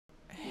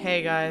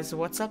Hey guys,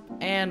 what's up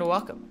and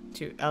welcome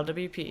to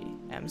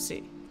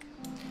lwpMC.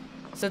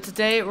 So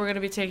today we're going to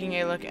be taking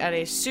a look at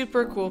a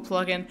super cool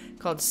plugin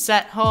called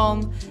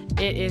SetHome.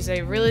 It is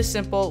a really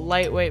simple,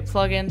 lightweight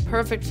plugin,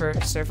 perfect for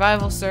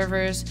survival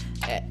servers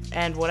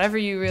and whatever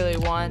you really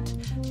want,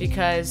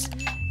 because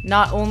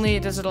not only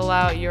does it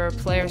allow your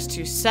players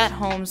to set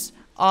homes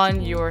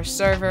on your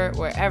server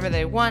wherever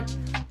they want,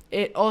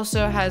 it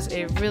also has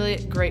a really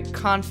great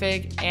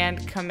config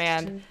and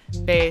command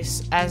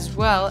base, as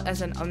well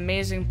as an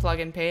amazing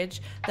plugin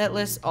page that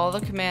lists all the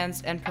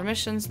commands and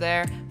permissions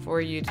there for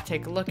you to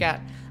take a look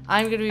at.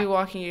 I'm going to be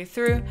walking you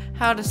through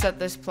how to set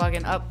this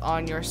plugin up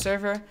on your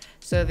server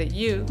so that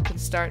you can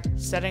start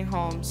setting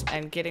homes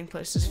and getting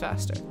places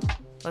faster.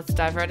 Let's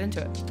dive right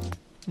into it.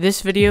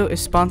 This video is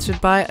sponsored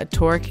by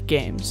Attoric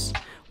Games.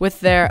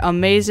 With their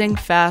amazing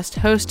fast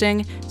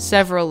hosting,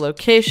 several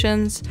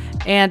locations,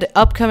 and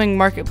upcoming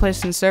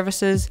marketplace and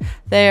services,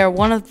 they are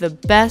one of the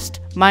best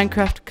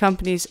Minecraft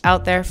companies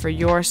out there for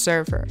your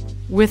server.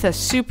 With a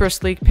super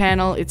sleek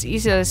panel, it's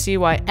easy to see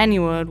why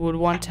anyone would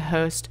want to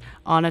host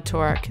on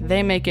Attoric.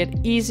 They make it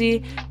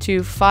easy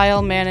to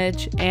file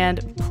manage and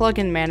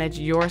plugin manage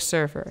your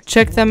server.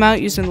 Check them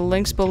out using the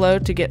links below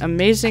to get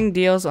amazing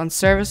deals on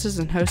services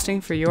and hosting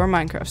for your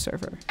Minecraft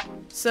server.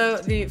 So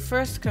the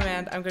first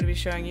command I'm going to be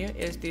showing you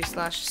is the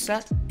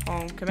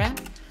 /sethome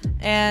command,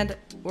 and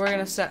we're going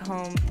to set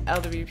home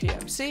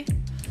lwpMC,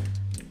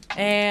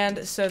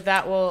 and so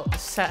that will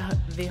set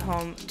the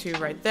home to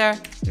right there.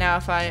 Now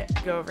if I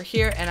go over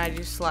here and I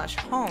do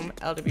 /home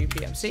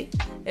lwpMC,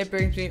 it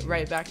brings me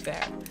right back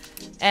there.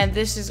 And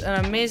this is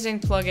an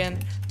amazing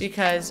plugin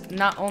because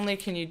not only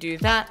can you do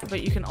that,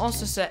 but you can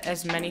also set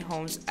as many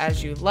homes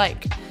as you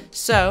like.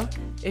 So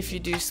if you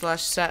do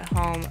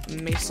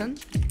 /sethome mason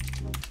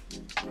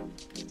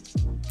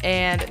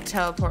and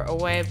teleport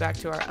away back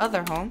to our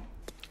other home,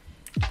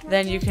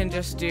 then you can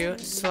just do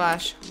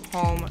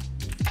 /home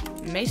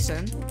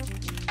mason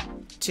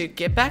to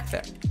get back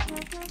there,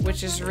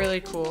 which is a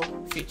really cool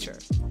feature.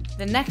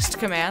 The next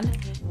command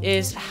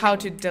is how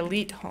to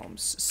delete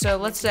homes. So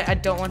let's say I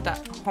don't want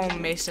that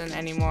home mason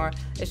anymore.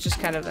 It's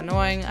just kind of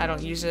annoying. I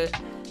don't use it.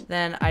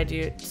 Then I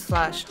do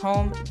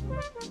 /home-del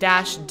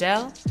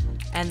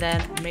and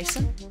then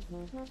mason.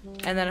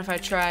 And then if I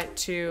try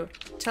to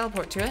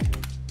teleport to it,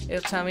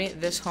 it'll tell me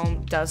this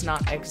home does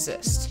not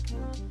exist.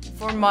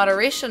 For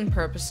moderation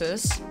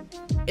purposes,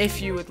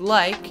 if you would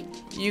like,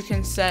 you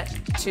can set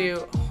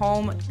to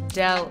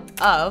home-del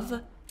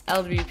of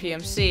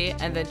lwpMC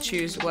and then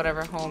choose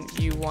whatever home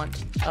you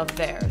want of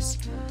theirs.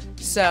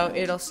 So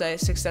it'll say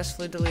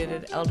successfully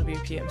deleted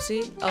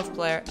lwpMC, of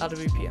player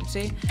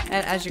lwpMC,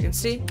 and as you can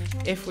see,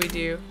 if we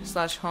do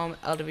 /home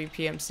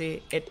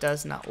lwpMC, it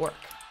does not work.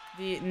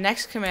 The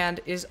next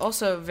command is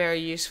also very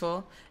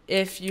useful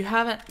if you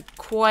haven't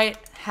quite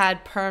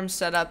had perm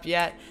set up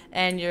yet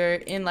and you're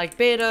in like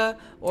beta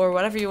or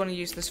whatever you want to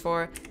use this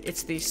for.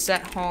 It's the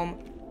SetHome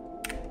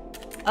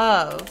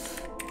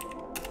of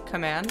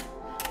command,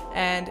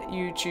 and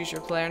you choose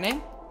your player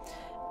name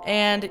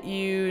and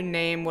you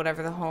name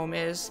whatever the home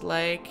is,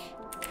 like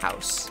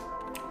house.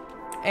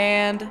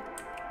 And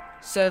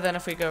so then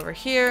if we go over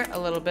here a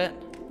little bit,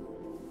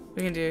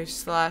 we can do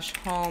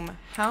 /home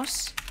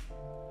house,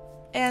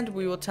 and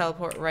we will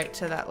teleport right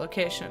to that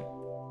location.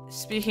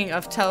 Speaking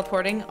of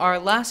teleporting, our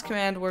last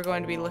command we're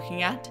going to be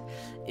looking at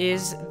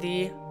is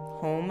the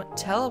home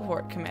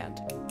teleport command.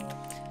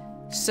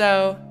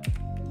 So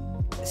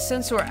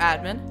since we're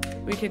admin,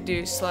 we could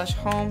do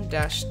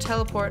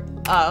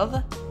 /home-teleport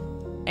of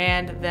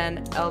and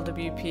then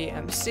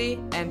lwpMC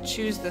and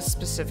choose the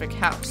specific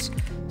house.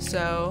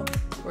 So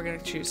we're going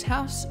to choose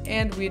house,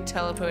 and we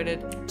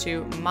teleported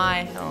to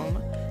my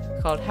home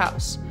called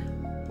house,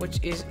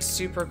 which is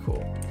super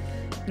cool.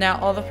 Now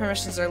all the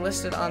permissions are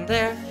listed on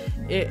there.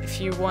 If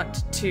you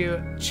want to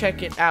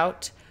check it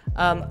out,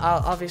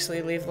 I'll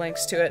obviously leave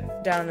links to it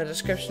down in the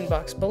description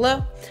box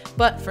below.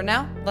 But for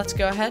now, let's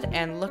go ahead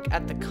and look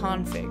at the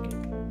config.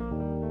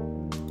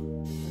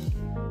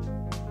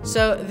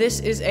 So this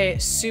is a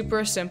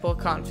super simple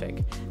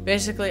config.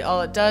 Basically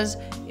all it does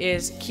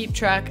is keep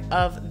track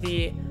of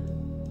the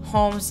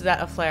homes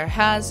that a player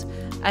has.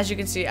 As you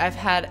can see, I've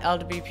had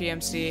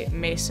lwpMC,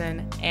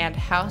 mason, and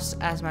house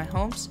as my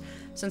homes.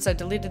 Since I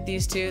deleted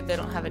these two, they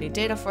don't have any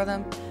data for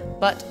them,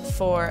 but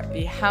for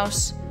the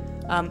house,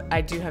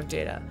 I do have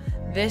data.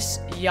 This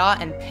yaw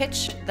and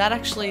pitch, that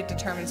actually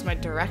determines my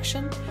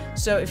direction.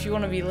 So if you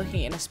want to be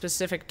looking in a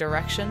specific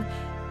direction,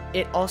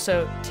 it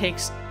also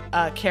takes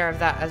care of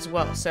that as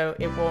well. So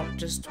it won't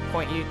just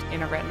point you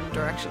in a random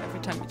direction every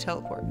time you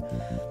teleport.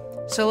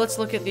 So let's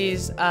look at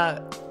these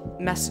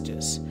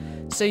messages.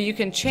 So you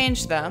can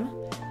change them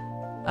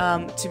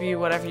to be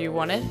whatever you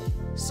wanted.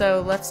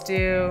 So let's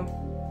do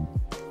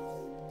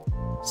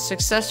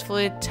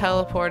successfully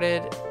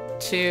teleported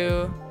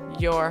to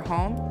your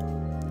home.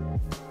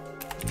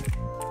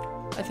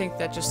 I think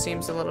that just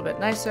seems a little bit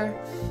nicer.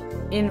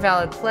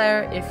 Invalid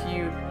player, if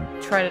you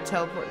try to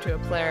teleport to a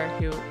player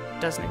who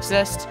doesn't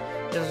exist,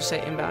 it'll just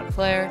say invalid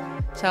player.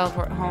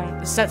 Teleport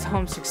home, sets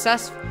home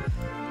success.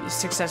 You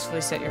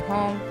successfully set your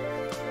home.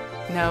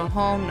 no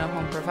home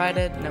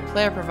provided, no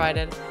player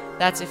provided.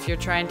 That's if you're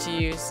trying to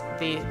use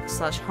the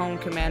 /home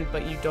command,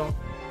 but you don't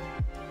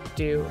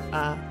do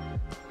a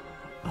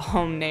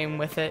home name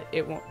with it.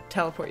 It won't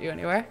teleport you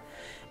anywhere.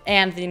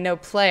 And the no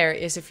player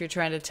is if you're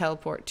trying to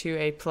teleport to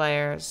a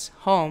player's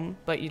home,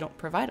 but you don't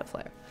provide a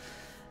player.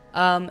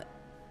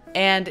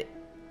 And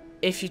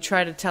if you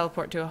try to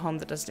teleport to a home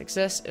that doesn't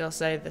exist, it'll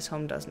say this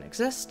home doesn't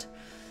exist.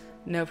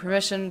 No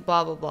permission,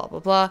 blah, blah, blah, blah,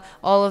 blah.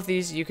 All of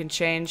these you can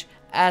change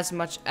as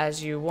much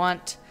as you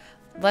want.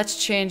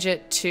 Let's change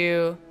it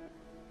to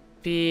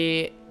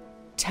be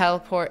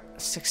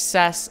teleport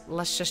success.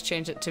 Let's just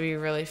change it to be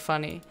really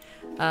funny.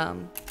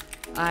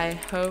 I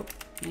hope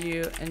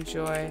you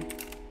enjoy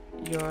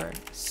your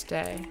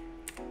stay.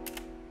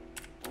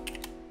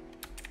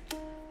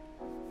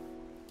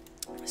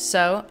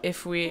 So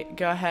if we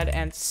go ahead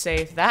and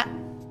save that,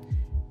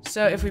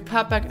 so if we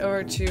pop back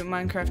over to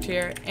Minecraft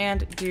here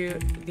and do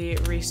the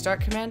restart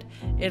command,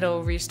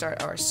 it'll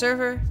restart our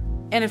server.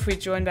 And if we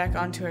join back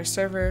onto our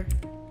server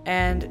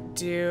and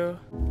do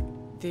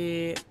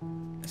the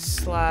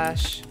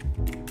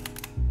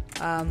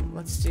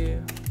let's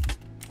do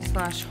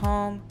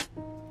 /home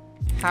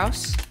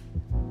house,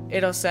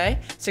 it'll say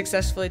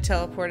successfully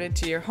teleported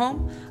to your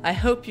home. I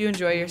hope you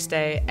enjoy your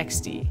stay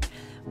XD,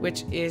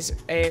 which is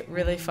a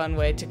really fun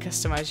way to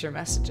customize your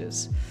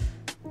messages.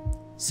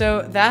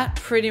 So that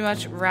pretty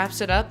much wraps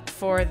it up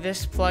for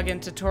this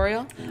plugin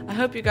tutorial. I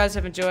hope you guys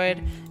have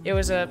enjoyed. It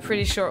was a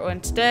pretty short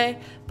one today,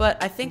 but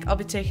I think I'll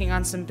be taking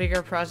on some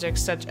bigger projects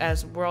such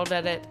as World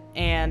Edit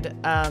and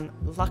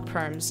Luck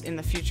Perms in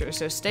the future,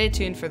 so stay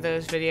tuned for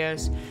those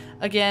videos.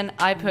 Again,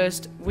 I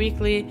post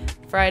weekly,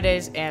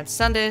 Fridays and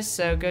Sundays,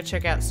 so go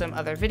check out some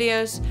other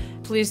videos.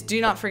 Please do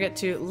not forget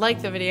to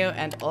like the video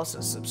and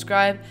also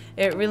subscribe.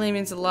 It really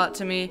means a lot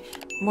to me.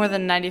 More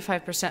than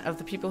 95% of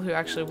the people who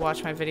actually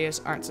watch my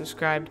videos aren't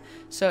subscribed,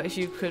 so if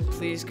you could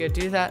please go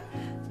do that,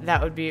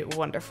 that would be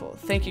wonderful.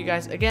 Thank you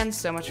guys again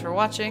so much for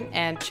watching,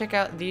 and check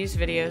out these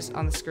videos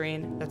on the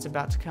screen that's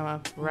about to come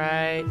up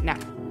right now.